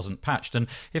if this wasn't patched. And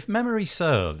if memory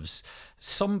serves,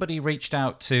 somebody reached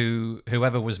out to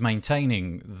whoever was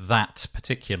maintaining that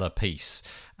particular piece,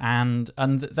 and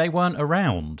they weren't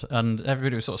around, and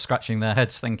everybody was sort of scratching their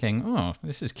heads thinking, oh,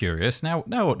 this is curious, now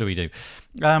what do we do?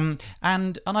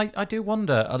 And I do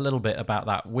wonder a little bit about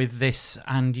that with this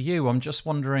and you. I'm just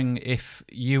wondering if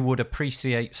you would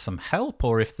appreciate some help,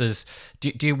 or if there's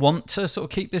do you want to sort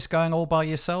of keep this going all by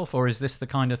yourself, or is this the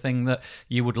kind of thing that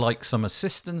you would like some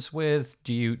assistance with?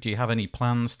 Do you have any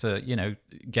plans to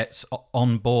get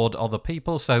on board other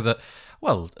people so that,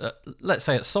 well, let's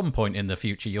say at some point in the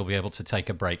future you'll be able to take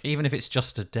a break, even if it's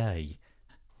just a day?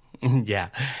 Yeah.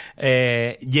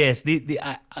 Yes.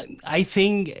 I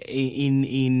think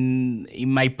in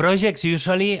my projects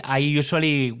I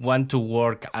usually want to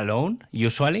work alone.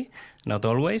 Usually, not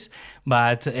always,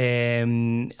 but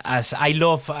as I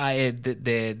love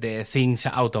the things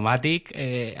automatic,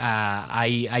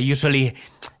 I usually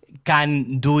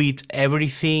can do it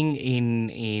everything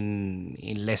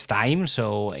in less time.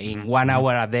 So in 1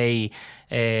 hour a day,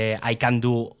 I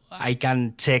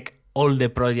can check all the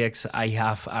projects I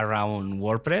have around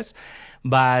WordPress.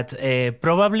 But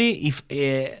probably if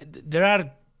there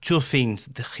are two things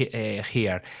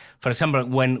here. For example,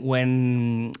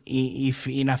 if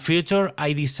in a future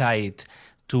I decide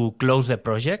to close the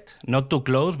project, not to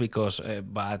close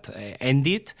but end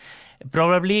it,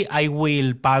 probably I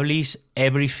will publish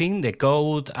everything, the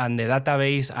code and the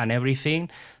database and everything.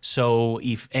 So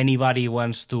if anybody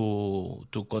wants to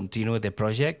continue the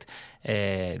project,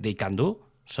 they can do.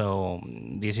 So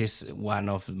this is one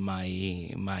of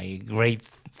my great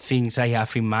things I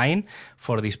have in mind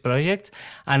for this project.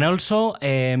 And also,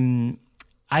 I'm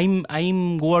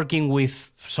working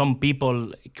with some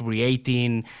people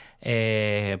creating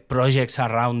projects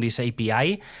around this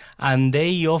API, and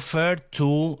they offer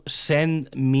to send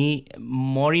me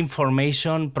more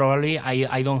information. Probably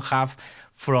I don't have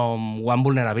from one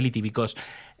vulnerability, because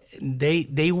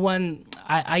they want.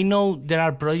 I know there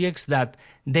are projects that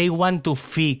they want to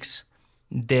fix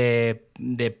the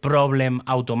problem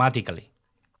automatically,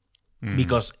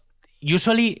 because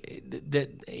usually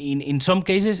in some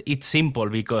cases it's simple,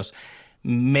 because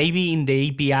maybe in the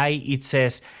API it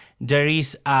says there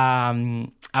is a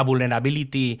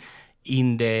vulnerability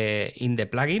in the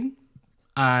plugin,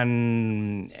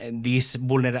 and this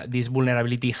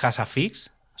vulnerability has a fix.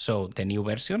 So the new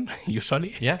version,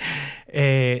 usually. Yeah.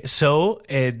 So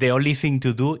the only thing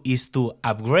to do is to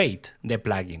upgrade the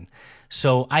plugin.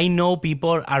 So I know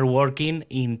people are working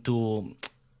into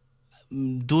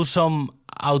do some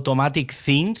automatic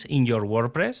things in your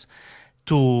WordPress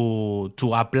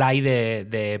to apply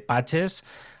the patches.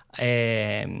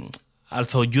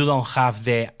 Also, you don't have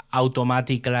the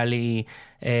automatically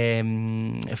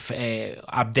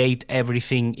update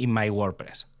everything in my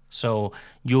WordPress. So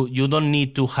you don't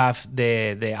need to have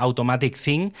the automatic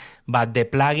thing, but the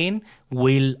plugin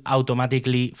will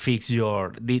automatically fix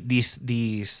this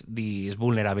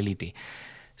vulnerability.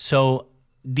 So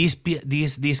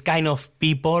these kind of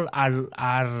people are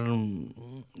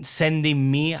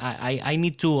sending me. I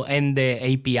need to end the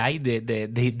API,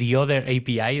 the other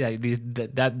API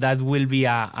that will be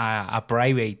a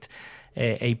private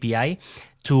API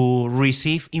to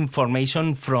receive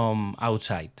information from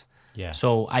outside. Yeah.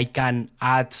 So I can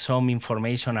add some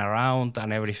information around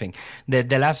and everything.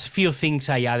 The last few things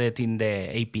I added in the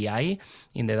API,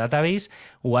 in the database,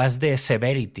 was the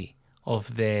severity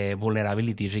of the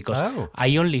vulnerabilities, because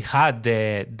I only had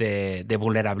the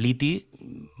vulnerability,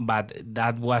 but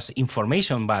that was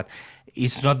information, but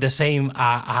it's not the same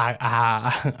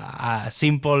a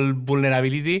simple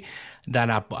vulnerability than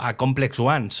a complex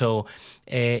one. So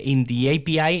in the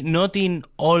API, not in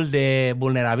all the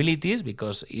vulnerabilities,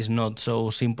 because it's not so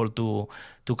simple to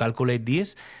calculate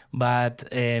this, but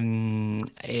there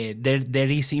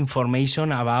is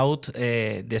information about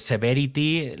the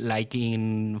severity, like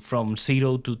from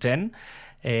 0 to 10.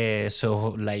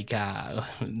 So like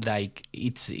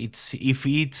it's if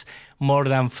it's more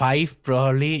than 5,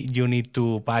 probably you need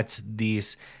to patch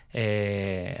this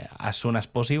as soon as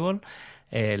possible.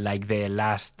 Like the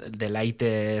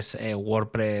latest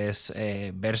WordPress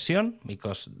version,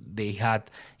 because they had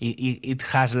it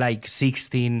has like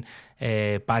 16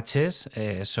 patches,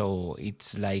 so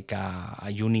it's like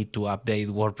you need to update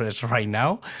WordPress right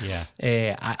now. Yeah.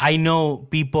 I know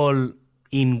people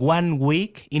in 1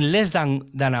 week, in less than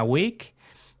a week,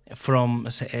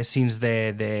 since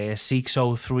the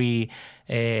 603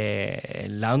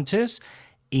 launches.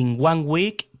 In 1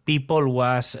 week, people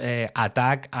was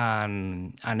attacked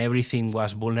and everything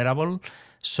was vulnerable.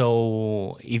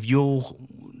 So if you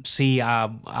see a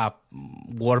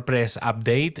WordPress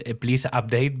update, please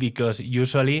update, because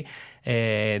usually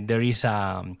there is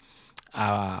a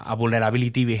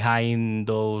vulnerability behind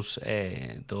those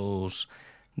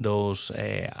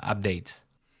updates.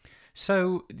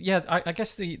 So yeah, I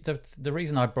guess the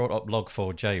reason I brought up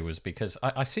Log4j was because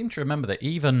I seem to remember that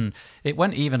it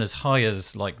went even as high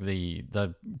as like the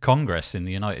Congress in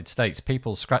the United States,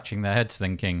 people scratching their heads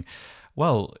thinking,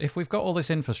 well, if we've got all this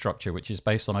infrastructure which is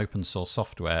based on open source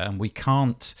software and we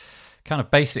can't kind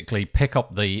of basically pick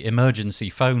up the emergency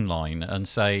phone line and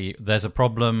say there's a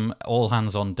problem, all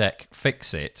hands on deck,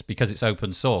 fix it, because it's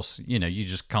open source. You know, you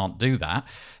just can't do that.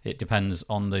 It depends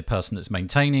on the person that's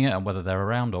maintaining it and whether they're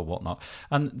around or whatnot.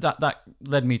 And that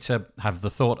led me to have the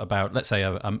thought about, let's say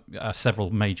several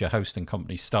major hosting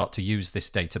companies start to use this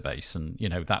database, and you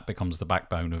know that becomes the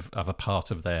backbone of a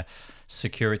part of their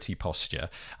security posture.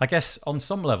 I guess on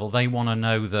some level they want to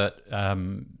know that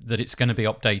it's going to be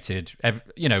updated,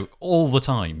 all the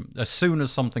time. As soon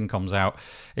as something comes out,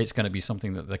 it's going to be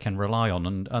something that they can rely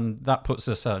on, and that puts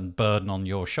a certain burden on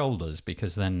your shoulders,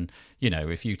 because then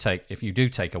if you do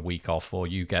take a week off, or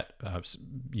you get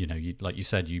like you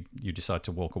said, you decide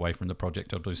to walk away from the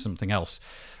project or do something else,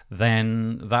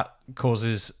 then that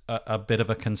causes a bit of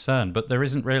a concern. But there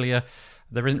isn't really a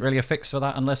fix for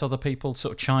that unless other people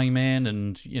sort of chime in,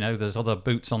 and there's other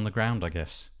boots on the ground, I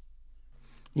guess.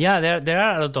 Yeah, there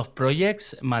are a lot of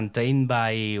projects maintained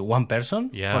by one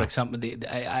person. Yeah. For example, the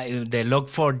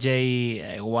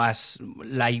Log4j was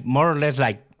like more or less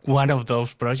like one of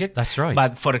those projects. That's right.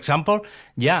 But for example,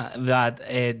 that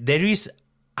there is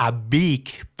a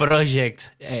big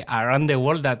project around the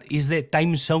world that is the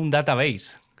time zone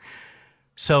database.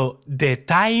 So the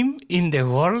time in the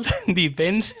world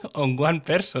depends on one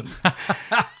person.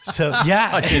 So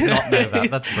yeah, I did not know that.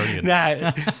 That's brilliant.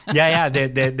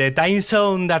 The time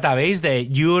zone database, the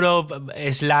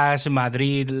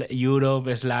Europe/Madrid,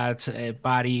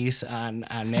 Europe/Paris,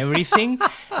 and everything.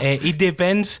 It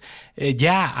depends.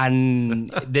 And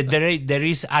there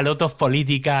is a lot of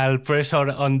political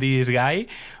pressure on this guy.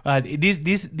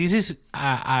 This is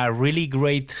a really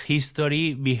great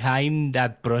history behind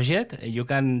that project. You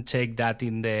can check that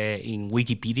in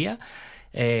Wikipedia.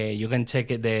 You can check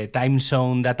the time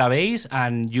zone database,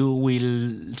 and you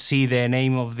will see the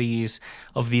name of this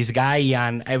guy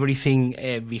and everything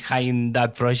behind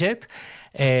that project.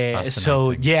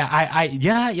 So yeah,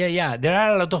 there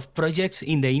are a lot of projects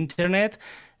in the internet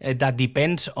that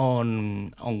depends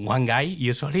on one guy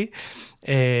usually.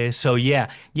 The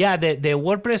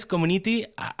WordPress community,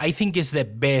 I think, is the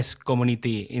best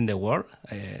community in the world.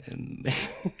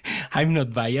 I'm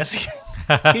not biased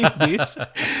in this.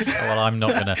 Well, I'm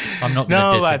not gonna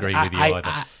disagree with you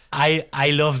either. I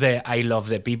love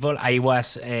the people. I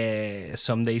was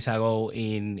some days ago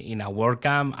in a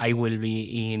WordCamp. I will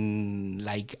be in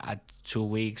like 2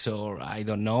 weeks, or I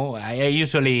don't know. I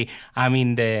usually am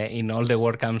in all the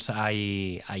WordCamps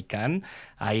I can.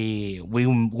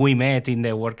 We met in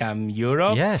the WordCamp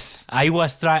Europe. Yes.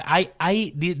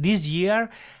 This year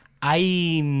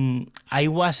I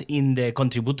was in the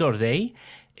contributor day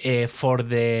for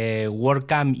the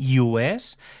WordCamp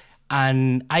US,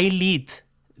 and I lead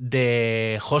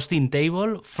the hosting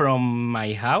table from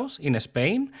my house in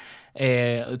Spain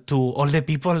to all the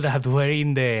people that were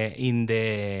in the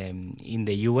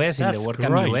US, in the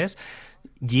WordCamp US.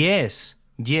 Yes.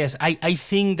 I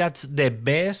think that's the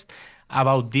best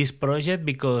about this project,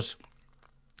 because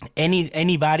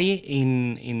anybody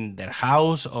in their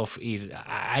house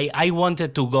I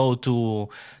wanted to go to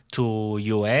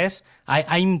US.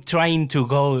 I'm trying to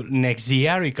go next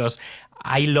year because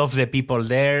I love the people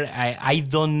there. I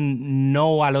don't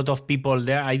know a lot of people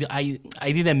there. I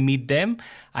didn't meet them.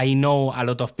 I know a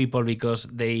lot of people because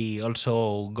they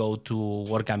also go to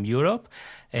WordCamp Europe.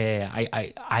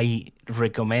 I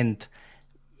recommend.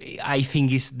 I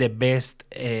think it's the best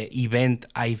event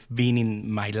I've been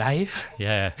in my life.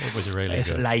 Yeah, it was really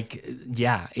good.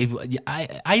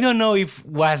 I don't know if it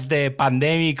was the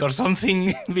pandemic or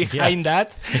something behind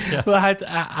that, but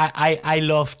I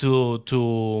love to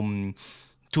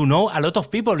know a lot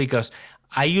of people, because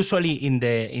I usually in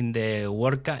the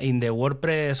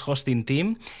WordPress hosting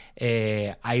team,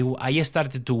 I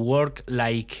started to work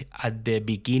like at the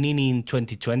beginning in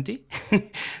 2020,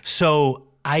 so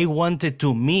I wanted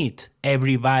to meet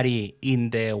everybody in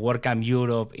the WordCamp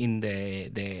Europe, in the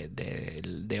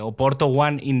Oporto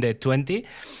one in the 20,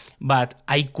 but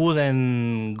I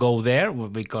couldn't go there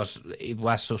because it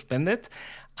was suspended.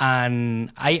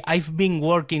 And I've been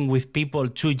working with people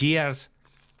 2 years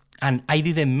and I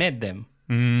didn't meet them.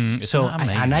 Isn't that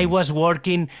amazing? I was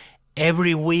working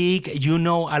every week,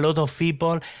 a lot of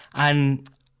people. And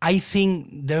I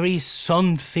think there is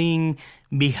something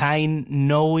behind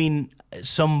knowing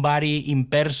somebody in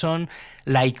person,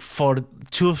 like for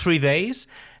 2-3 days,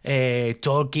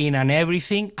 talking and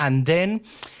everything. And then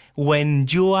when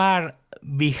you are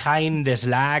behind the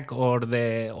Slack or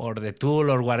the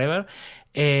tool or whatever,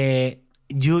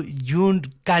 you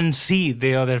can see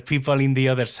the other people in the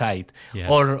other side. Yes.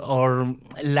 Or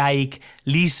like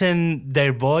listen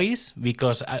their voice,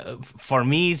 because for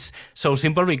me it's so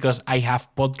simple because I have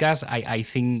podcasts. I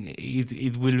think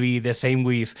it will be the same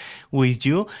with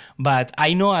you, but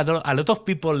I know a lot of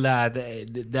people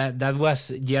that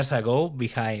was years ago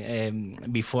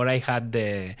behind before I had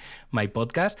my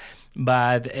podcast.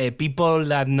 But people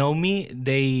that know me,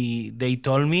 they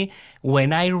told me,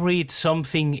 when I read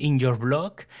something in your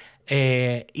blog,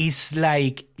 it's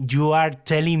like you are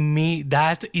telling me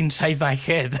that inside my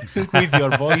head with your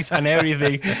voice and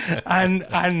everything.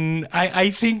 And I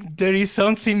think there is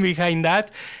something behind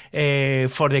that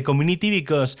for the community,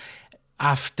 because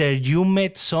after you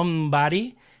met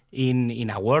somebody in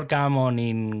a WordCamp or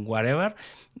in whatever,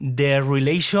 the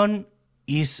relation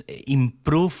is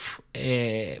improved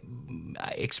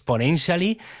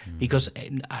exponentially, because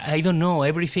I don't know,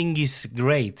 everything is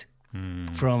great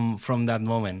from that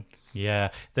moment. Yeah,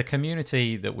 the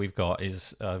community that we've got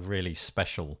is a really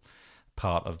special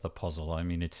part of the puzzle. I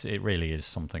mean, it really is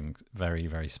something very,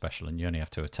 very special, and you only have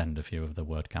to attend a few of the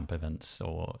WordCamp events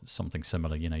or something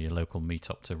similar, your local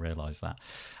meetup, to realize that.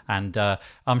 And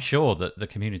I'm sure that the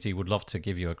community would love to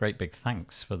give you a great big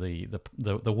thanks for the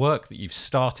work that you've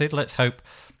started. Let's hope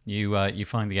you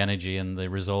find the energy and the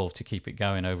resolve to keep it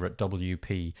going over at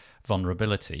WP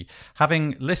Vulnerability.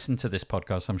 Having listened to this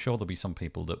podcast, I'm sure there'll be some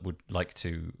people that would like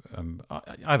to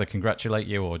either congratulate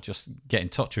you or just get in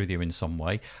touch with you in some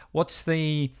way. What is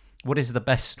the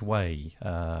best way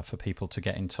for people to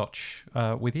get in touch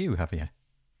with you, Javier?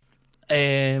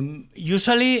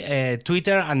 Usually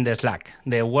Twitter and the Slack.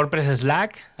 The WordPress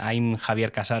Slack, I'm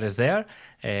Javier Casares there.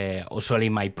 Usually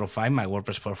my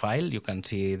WordPress profile, you can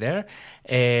see there.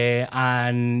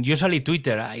 And usually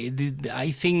Twitter.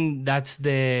 I think that's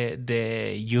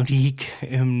the unique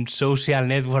social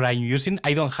network I'm using.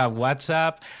 I don't have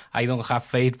WhatsApp, I don't have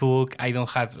Facebook, I don't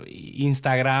have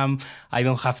Instagram, I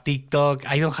don't have TikTok,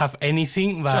 I don't have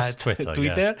anything but just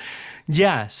Twitter.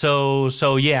 Yeah. So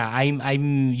yeah,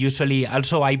 I'm usually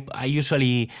also I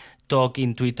usually talk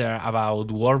in Twitter about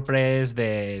WordPress,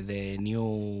 the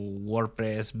new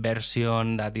WordPress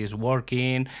version that is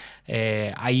working.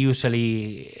 I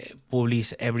usually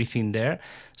publish everything there,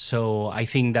 so I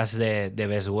think that's the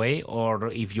best way. Or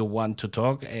if you want to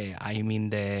talk, I'm in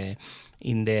the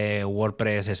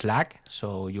WordPress Slack,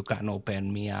 so you can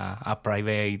open me a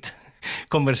private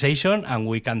conversation and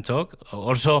we can talk.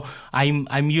 Also,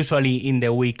 I'm usually in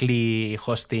the weekly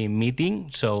hosting meeting,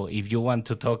 so if you want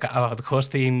to talk about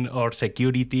hosting or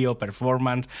security or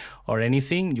performance or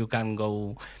anything, you can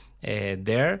go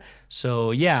there.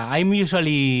 So yeah, I'm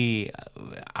usually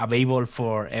available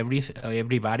for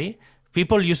everybody.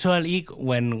 People usually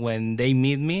when they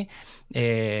meet me,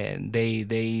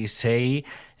 they say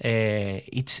I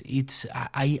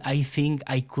think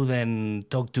I couldn't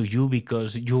talk to you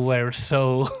because you were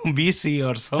so busy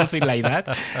or something like that.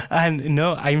 And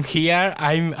no, I'm here.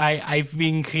 I've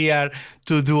been here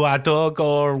to do a talk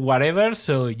or whatever.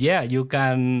 So yeah, you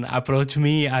can approach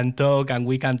me and talk, and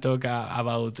we can talk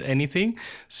about anything.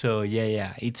 So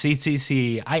yeah, it's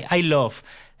easy. I love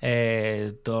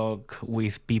talk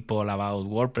with people about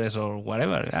WordPress or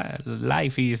whatever.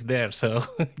 Life is there, so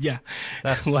yeah,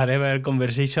 whatever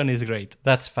conversation is great.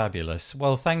 That's fabulous.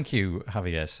 Well, thank you,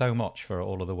 Javier, so much for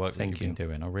all of the work that you've been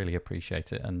doing. I really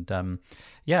appreciate it. And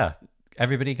yeah,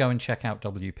 everybody go and check out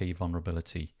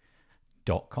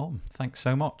wpvulnerability.com. Thanks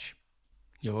so much.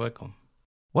 You're welcome.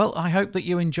 Well, I hope that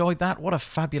you enjoyed that. What a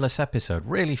fabulous episode.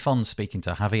 Really fun speaking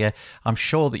to Javier. I'm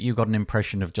sure that you got an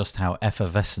impression of just how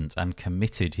effervescent and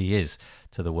committed he is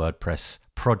to the WordPress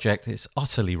project. It's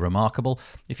utterly remarkable.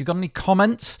 If you've got any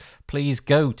comments, please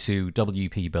go to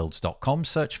wpbuilds.com,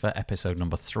 search for episode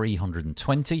number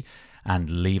 320, and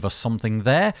leave us something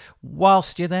there.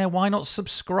 Whilst you're there, why not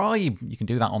subscribe? You can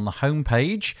do that on the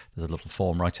homepage. There's a little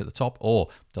form right at the top, or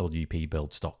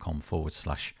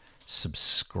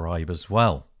wpbuilds.com/subscribe as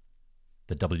well.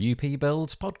 The WP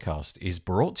Builds podcast is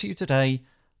brought to you today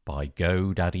by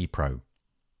GoDaddy Pro.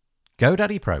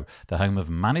 GoDaddy Pro, the home of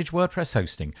managed WordPress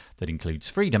hosting that includes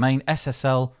free domain,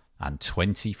 SSL, and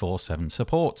 24/7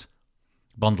 support.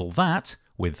 Bundle that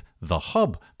with The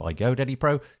Hub by GoDaddy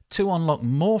Pro to unlock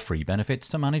more free benefits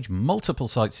to manage multiple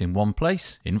sites in one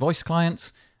place, invoice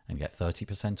clients, and get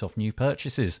 30% off new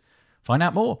purchases. Find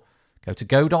out more. Go to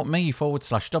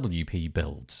go.me/WP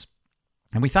Builds.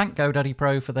 And we thank GoDaddy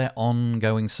Pro for their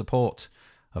ongoing support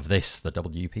of this, the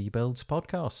WP Builds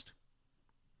podcast.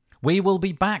 We will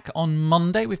be back on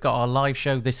Monday. We've got our live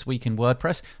show this week in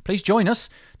WordPress. Please join us,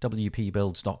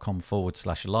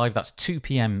 wpbuilds.com/live. That's 2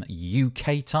 p.m.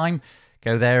 UK time.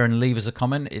 Go there and leave us a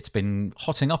comment. It's been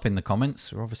hotting up in the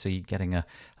comments. We're obviously getting a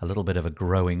little bit of a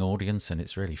growing audience, and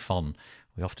it's really fun.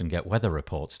 We often get weather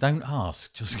reports. Don't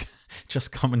ask.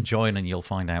 Just come and join and you'll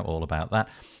find out all about that.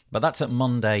 But that's at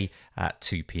Monday at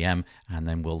 2 p.m. and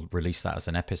then we'll release that as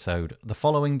an episode the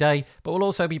following day. But we'll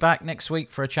also be back next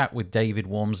week for a chat with David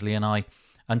Wormsley and I.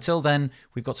 Until then,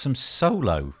 we've got some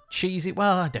solo cheesy.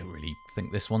 Well, I don't really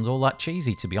think this one's all that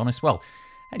cheesy, to be honest. Well,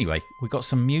 anyway, we've got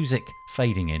some music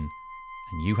fading in.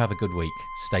 And you have a good week.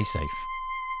 Stay safe.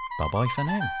 Bye-bye for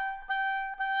now.